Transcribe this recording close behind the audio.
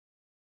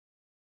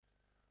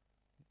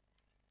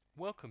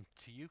Welcome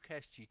to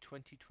UKSG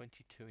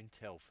 2022 in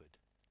Telford.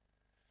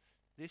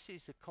 This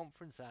is the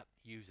Conference App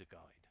User Guide.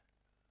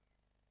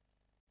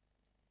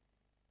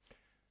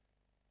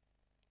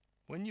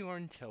 When you are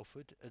in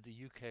Telford at the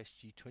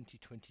UKSG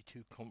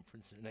 2022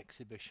 Conference and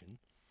Exhibition,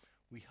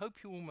 we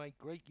hope you will make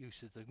great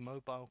use of the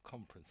mobile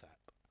conference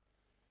app.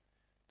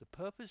 The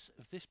purpose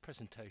of this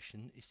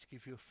presentation is to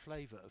give you a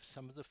flavour of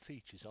some of the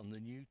features on the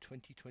new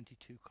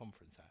 2022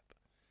 conference app.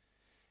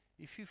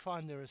 If you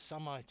find there are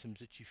some items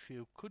that you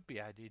feel could be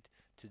added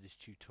to this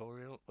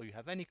tutorial, or you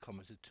have any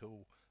comments at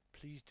all,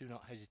 please do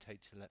not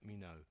hesitate to let me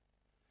know.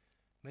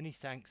 Many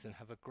thanks and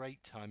have a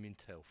great time in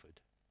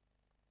Telford.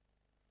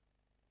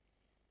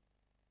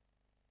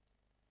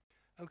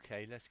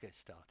 Okay, let's get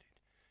started.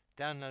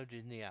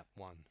 Downloading the app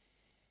 1.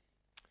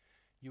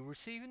 You'll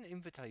receive an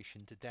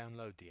invitation to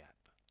download the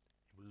app.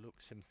 It will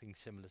look something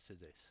similar to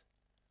this.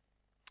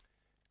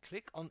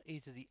 Click on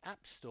either the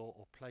App Store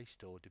or Play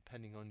Store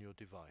depending on your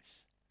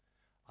device.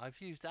 I've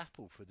used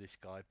Apple for this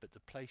guide, but the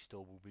Play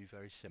Store will be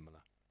very similar.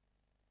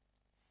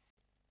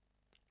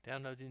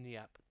 Downloading the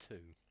app 2.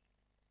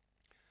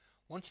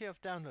 Once you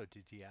have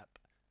downloaded the app,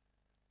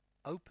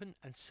 open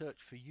and search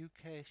for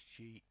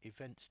UKSG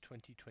Events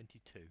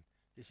 2022.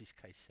 This is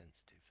case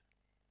sensitive.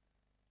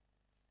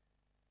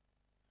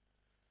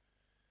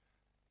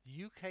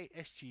 The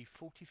UKSG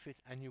 45th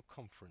Annual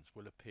Conference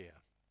will appear.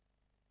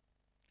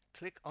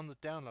 Click on the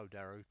download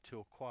arrow to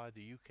acquire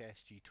the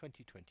UKSG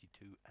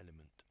 2022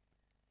 element.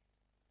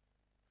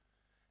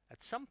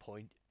 At some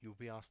point you will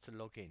be asked to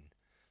log in.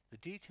 The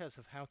details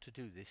of how to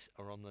do this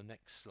are on the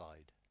next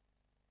slide.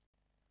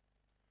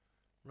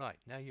 Right,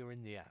 now you're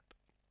in the app.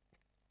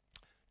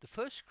 The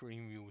first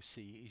screen you will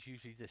see is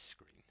usually this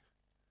screen.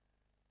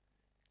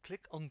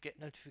 Click on Get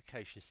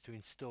Notifications to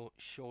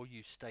ensure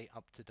you stay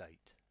up to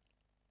date.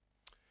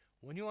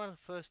 When you are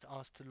first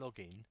asked to log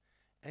in,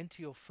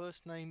 enter your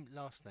first name,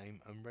 last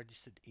name and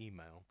registered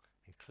email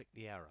and click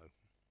the arrow.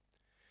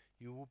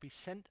 You will be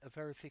sent a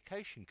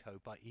verification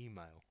code by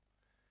email.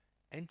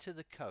 Enter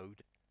the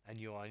code and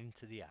you are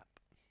into the app.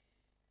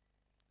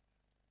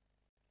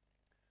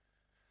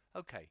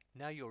 Okay,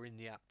 now you're in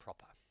the app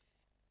proper.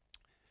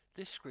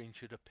 This screen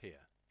should appear.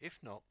 If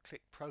not,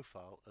 click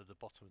Profile at the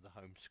bottom of the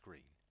home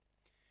screen.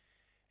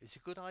 It's a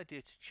good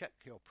idea to check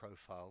your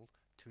profile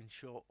to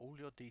ensure all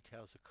your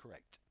details are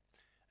correct,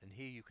 and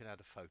here you can add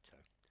a photo.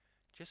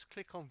 Just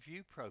click on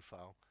View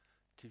Profile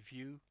to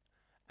view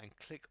and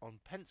click on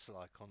pencil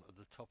icon at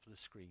the top of the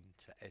screen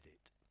to edit.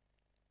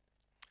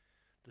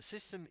 The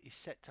system is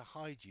set to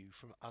hide you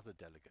from other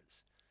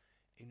delegates.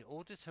 In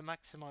order to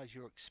maximize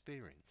your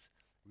experience,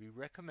 we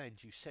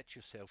recommend you set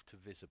yourself to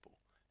visible.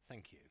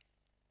 Thank you.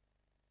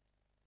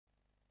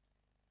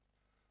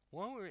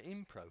 While we're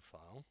in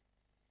Profile,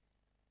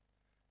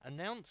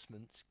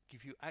 announcements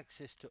give you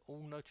access to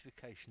all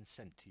notifications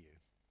sent to you.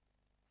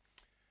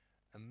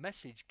 A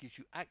message gives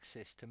you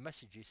access to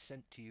messages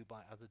sent to you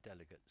by other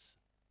delegates.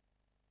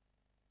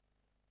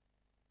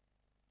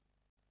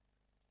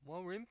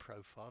 While we're in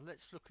Profile,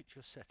 let's look at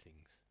your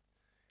settings.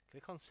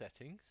 Click on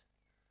Settings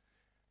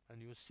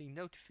and you will see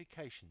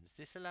Notifications.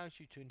 This allows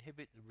you to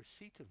inhibit the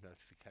receipt of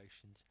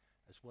notifications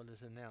as well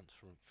as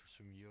announcements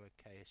from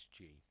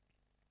UKSG.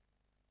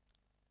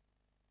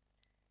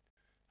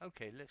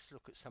 Okay, let's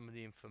look at some of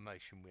the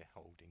information we're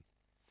holding.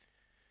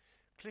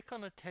 Click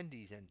on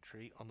Attendees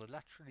entry on the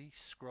laterally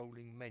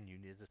scrolling menu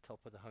near the top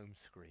of the home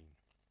screen.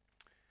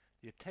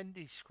 The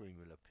Attendees screen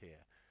will appear,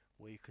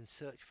 where you can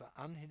search for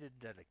unhindered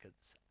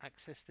delegates,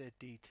 access their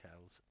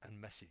details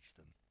and message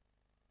them.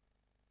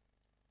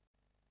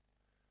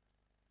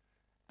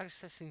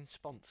 Accessing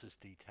sponsors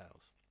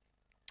details.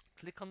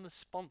 Click on the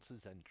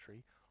sponsors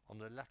entry on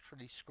the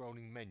laterally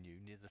scrolling menu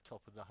near the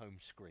top of the home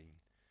screen.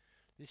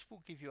 This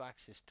will give you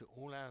access to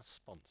all our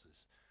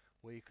sponsors,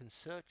 where you can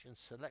search and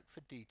select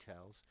for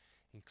details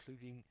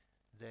including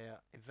their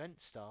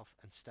event staff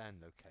and stand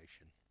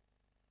location.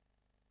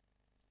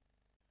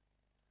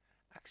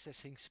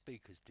 Accessing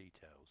speakers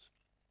details.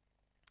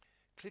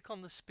 Click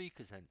on the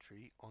speakers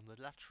entry on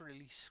the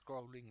laterally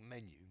scrolling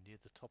menu near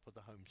the top of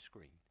the home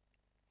screen.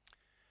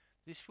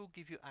 This will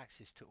give you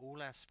access to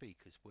all our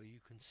speakers, where you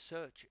can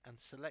search and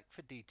select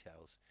for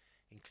details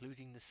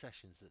including the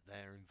sessions that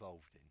they are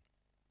involved in.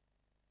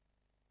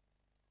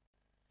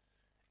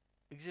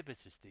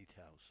 Exhibitors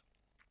details.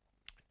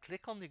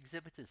 Click on the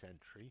exhibitors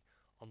entry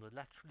on the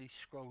laterally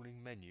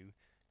scrolling menu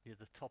near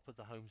the top of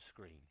the home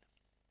screen.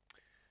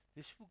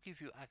 This will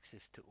give you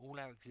access to all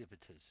our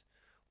exhibitors,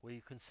 where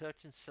you can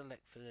search and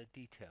select for their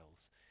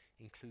details,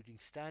 including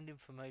stand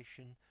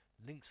information,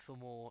 links for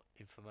more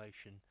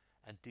information,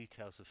 and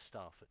details of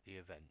staff at the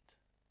event.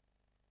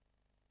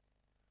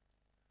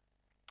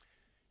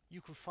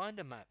 You can find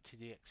a map to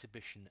the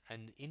exhibition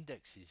and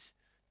indexes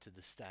to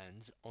the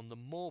stands on the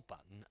More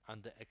button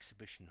under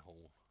Exhibition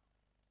Hall.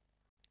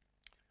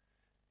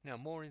 Now,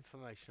 more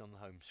information on the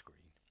home screen.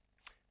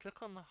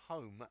 Click on the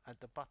Home at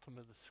the bottom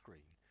of the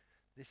screen.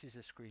 This is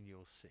a screen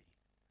you'll see.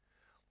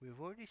 We have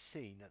already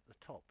seen at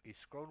the top is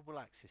scrollable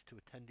access to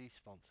attendees,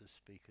 sponsors,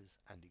 speakers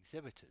and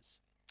exhibitors.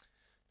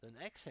 The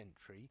next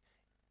entry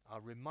are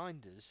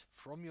reminders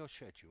from your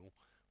schedule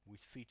with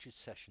featured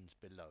sessions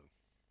below.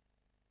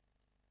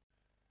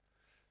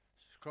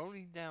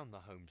 Scrolling down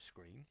the home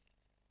screen,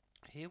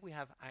 here we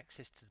have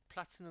access to the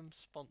Platinum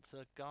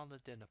sponsor, Gala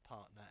Dinner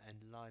partner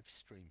and live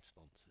stream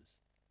sponsors.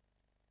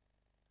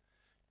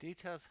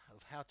 Details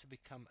of how to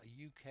become a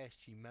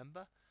UKSG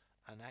member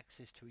and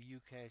access to a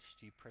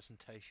UKSG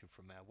presentation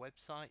from our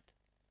website,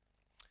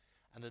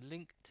 and a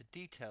link to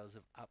details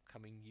of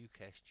upcoming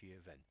UKSG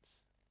events.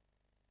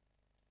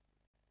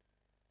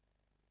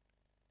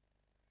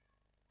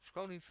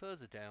 Scrolling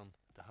further down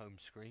the home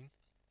screen,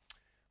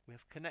 we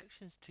have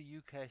connections to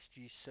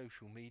UKSG's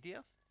social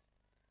media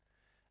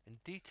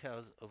and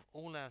details of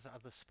all our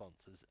other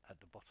sponsors at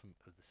the bottom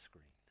of the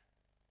screen.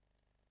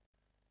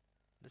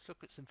 Let's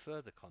look at some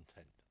further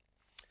content.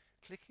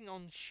 Clicking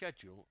on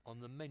Schedule on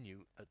the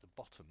menu at the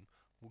bottom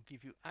will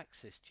give you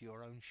access to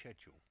your own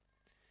schedule.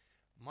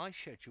 My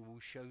schedule will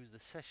show the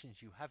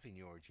sessions you have in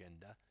your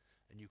agenda,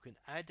 and you can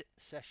add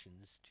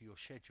sessions to your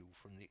schedule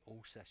from the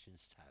All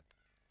Sessions tab.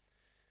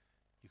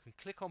 You can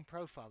click on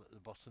Profile at the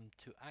bottom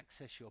to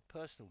access your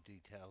personal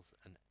details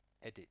and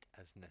edit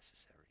as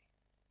necessary.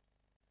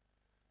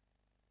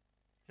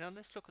 Now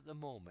let's look at the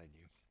More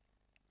menu.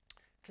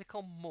 Click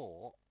on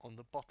More on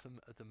the bottom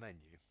of the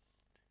menu.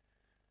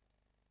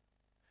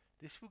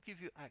 This will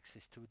give you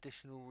access to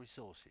additional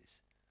resources,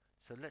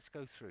 so let's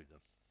go through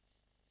them.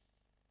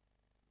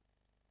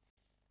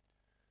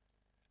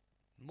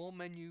 More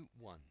menu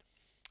 1.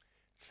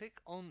 Click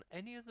on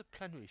any of the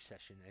plenary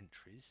session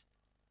entries.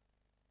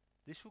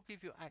 This will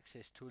give you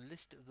access to a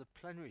list of the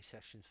plenary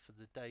sessions for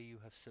the day you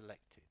have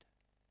selected.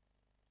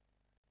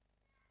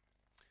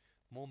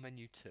 More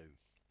menu 2.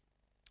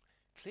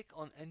 Click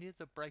on any of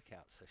the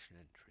breakout session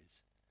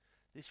entries.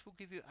 This will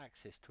give you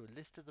access to a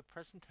list of the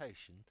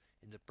presentation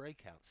in the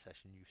breakout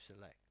session you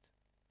select.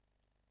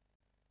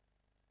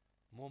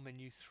 More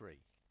menu 3.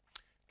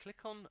 Click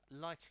on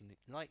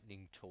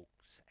Lightning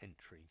Talks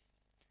entry.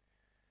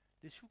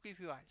 This will give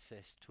you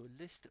access to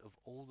a list of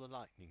all the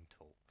Lightning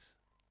Talks.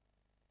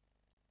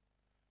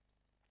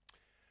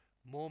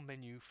 More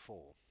menu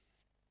 4.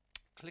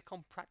 Click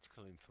on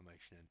Practical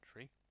Information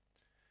entry.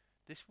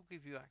 This will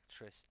give you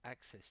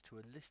access to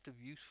a list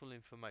of useful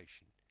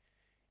information,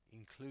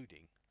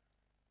 including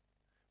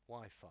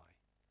Wi-Fi,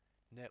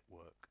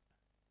 network,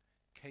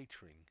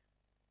 catering,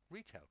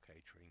 retail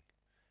catering,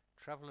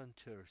 travel and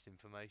tourist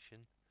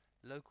information,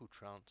 local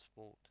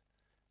transport,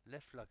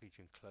 left luggage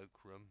and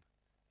cloakroom,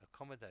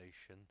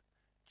 accommodation,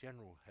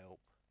 general help,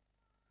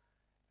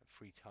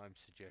 free time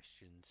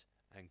suggestions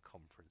and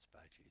conference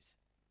badges.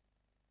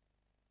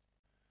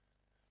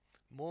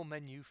 More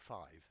menu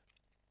 5.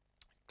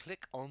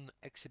 Click on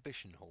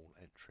Exhibition Hall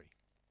entry.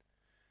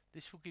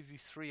 This will give you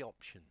 3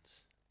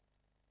 options.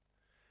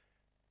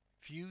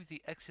 View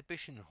the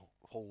Exhibition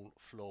Hall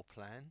floor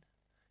plan,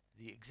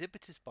 the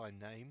exhibitors by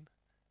name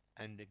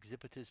and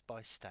exhibitors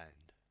by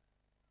stand.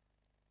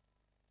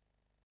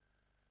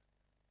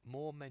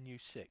 More menu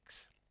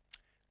 6.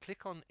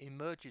 Click on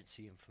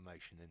Emergency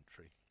Information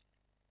entry.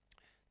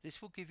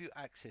 This will give you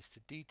access to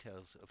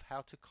details of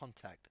how to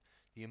contact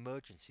the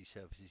emergency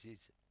services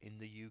in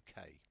the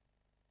UK.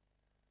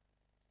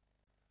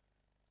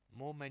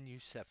 More menu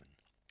 7.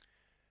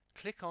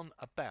 Click on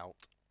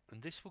About,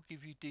 and this will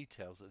give you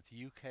details of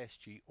the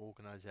UKSG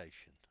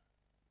organisation.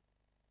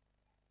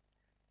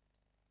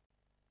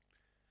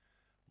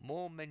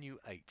 More menu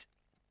 8.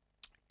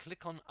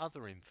 Click on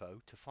Other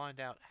Info to find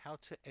out how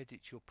to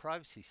edit your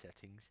privacy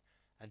settings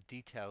and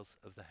details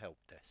of the help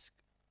desk.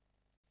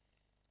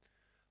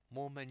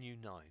 More menu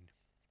 9.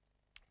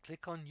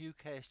 Click on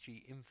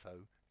UKSG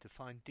Info to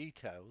find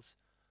details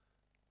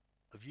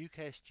of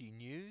UKSG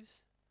News,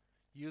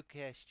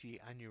 UKSG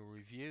Annual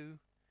Review,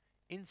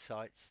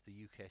 Insights, the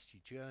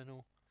UKSG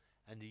Journal,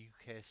 and the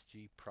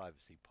UKSG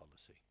Privacy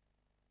Policy.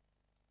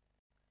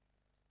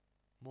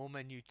 More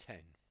menu 10.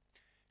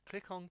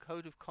 Click on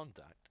Code of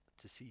Conduct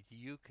to see the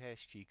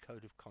UKSG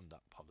Code of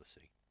Conduct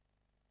policy.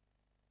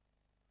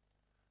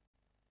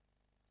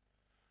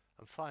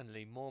 And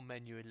finally, More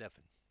menu 11.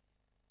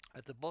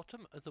 At the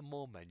bottom of the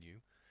More menu,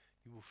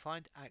 you will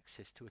find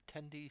access to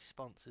attendees,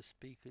 sponsors,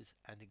 speakers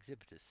and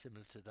exhibitors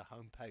similar to the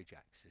home page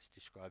access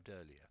described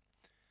earlier.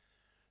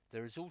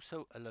 There is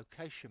also a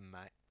location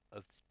map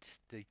of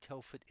the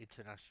Telford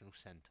International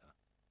Centre.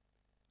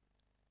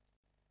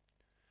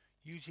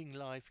 Using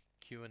live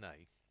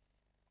Q&A.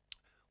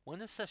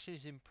 When a session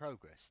is in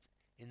progress,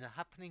 in the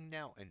Happening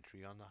Now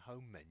entry on the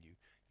home menu,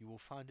 you will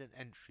find an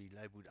entry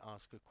labelled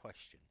Ask a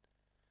Question.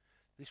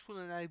 This will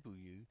enable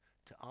you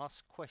to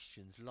ask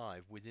questions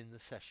live within the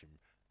session,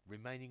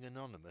 remaining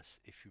anonymous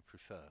if you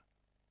prefer.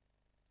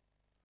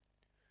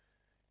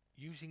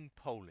 Using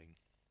polling.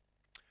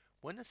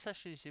 When a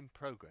session is in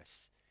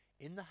progress,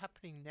 in the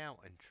Happening Now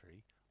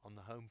entry on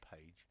the home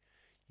page,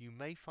 you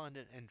may find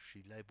an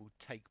entry labelled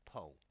Take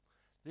Poll.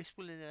 This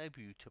will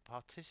enable you to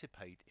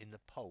participate in the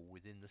poll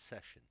within the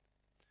session.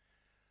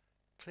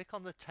 Click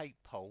on the Take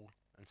Poll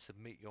and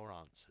submit your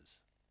answers.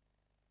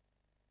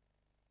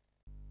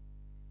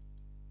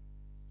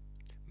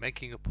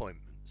 Making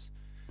appointments.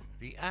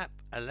 The app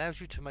allows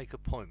you to make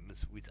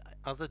appointments with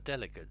other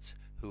delegates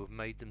who have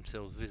made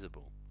themselves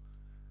visible.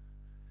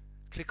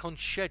 Click on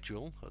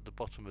Schedule at the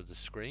bottom of the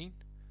screen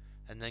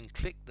and then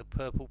click the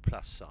purple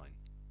plus sign.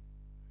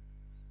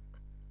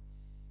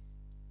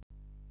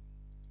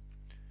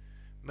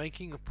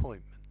 Making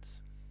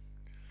appointments.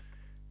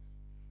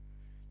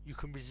 You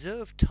can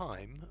reserve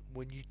time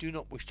when you do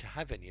not wish to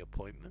have any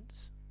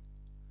appointments,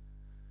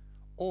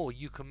 or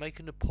you can make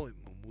an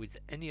appointment with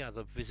any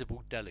other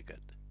visible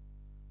delegate.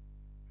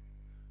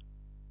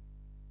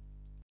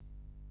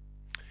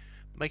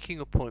 Making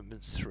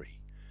appointments 3.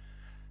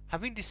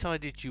 Having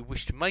decided you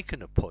wish to make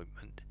an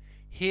appointment,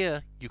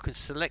 here you can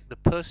select the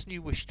person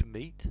you wish to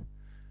meet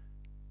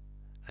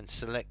and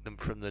select them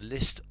from the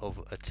list of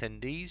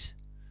attendees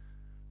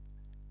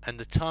and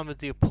the time of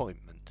the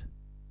appointment,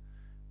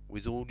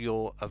 with all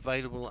your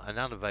available and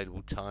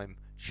unavailable time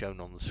shown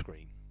on the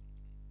screen.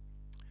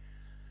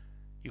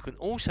 You can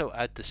also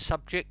add the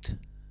subject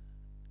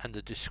and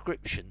the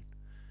description,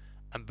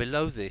 and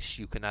below this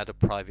you can add a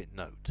private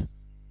note.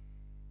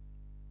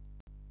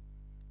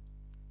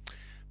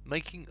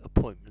 Making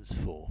appointments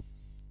 4.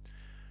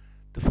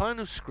 The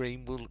final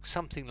screen will look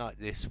something like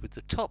this, with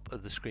the top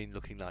of the screen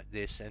looking like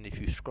this, and if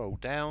you scroll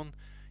down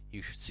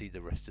you should see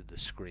the rest of the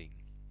screen.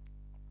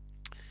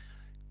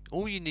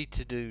 All you need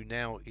to do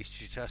now is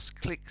to just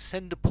click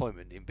Send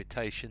Appointment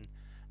Invitation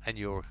and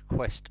your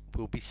request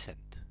will be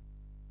sent.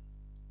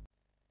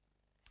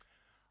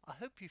 I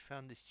hope you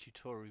found this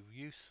tutorial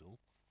useful.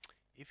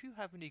 If you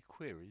have any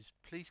queries,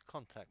 please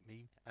contact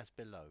me as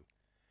below.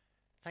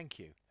 Thank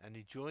you and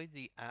enjoy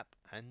the app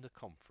and the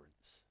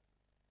conference.